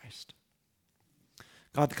 Jesus Christ.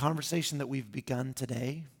 God, the conversation that we've begun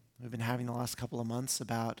today, we've been having the last couple of months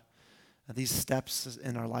about these steps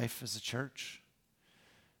in our life as a church,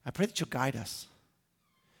 I pray that you'll guide us.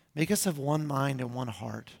 Make us of one mind and one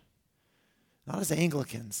heart. Not as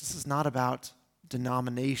Anglicans. This is not about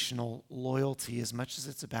denominational loyalty as much as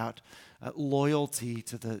it's about loyalty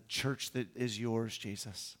to the church that is yours,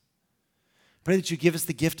 Jesus. Pray that you give us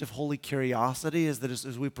the gift of holy curiosity as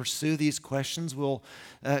we pursue these questions, we'll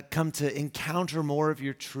come to encounter more of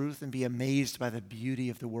your truth and be amazed by the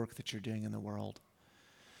beauty of the work that you're doing in the world.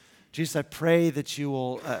 Jesus, I pray that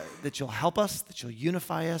you'll help us, that you'll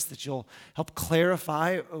unify us, that you'll help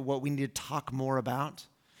clarify what we need to talk more about.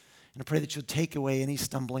 And I pray that you'll take away any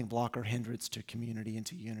stumbling block or hindrance to community and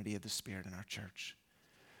to unity of the Spirit in our church.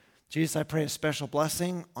 Jesus, I pray a special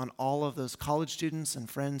blessing on all of those college students and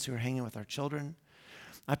friends who are hanging with our children.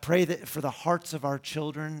 I pray that for the hearts of our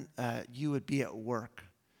children, you would be at work.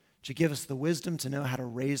 To give us the wisdom to know how to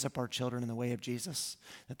raise up our children in the way of Jesus,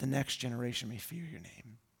 that the next generation may fear your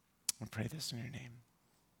name. I pray this in your name.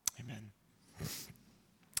 Amen.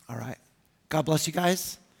 All right. God bless you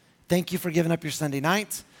guys. Thank you for giving up your Sunday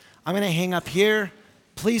night. I'm going to hang up here.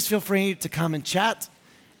 Please feel free to come and chat.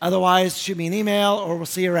 Otherwise, shoot me an email or we'll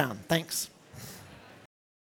see you around. Thanks.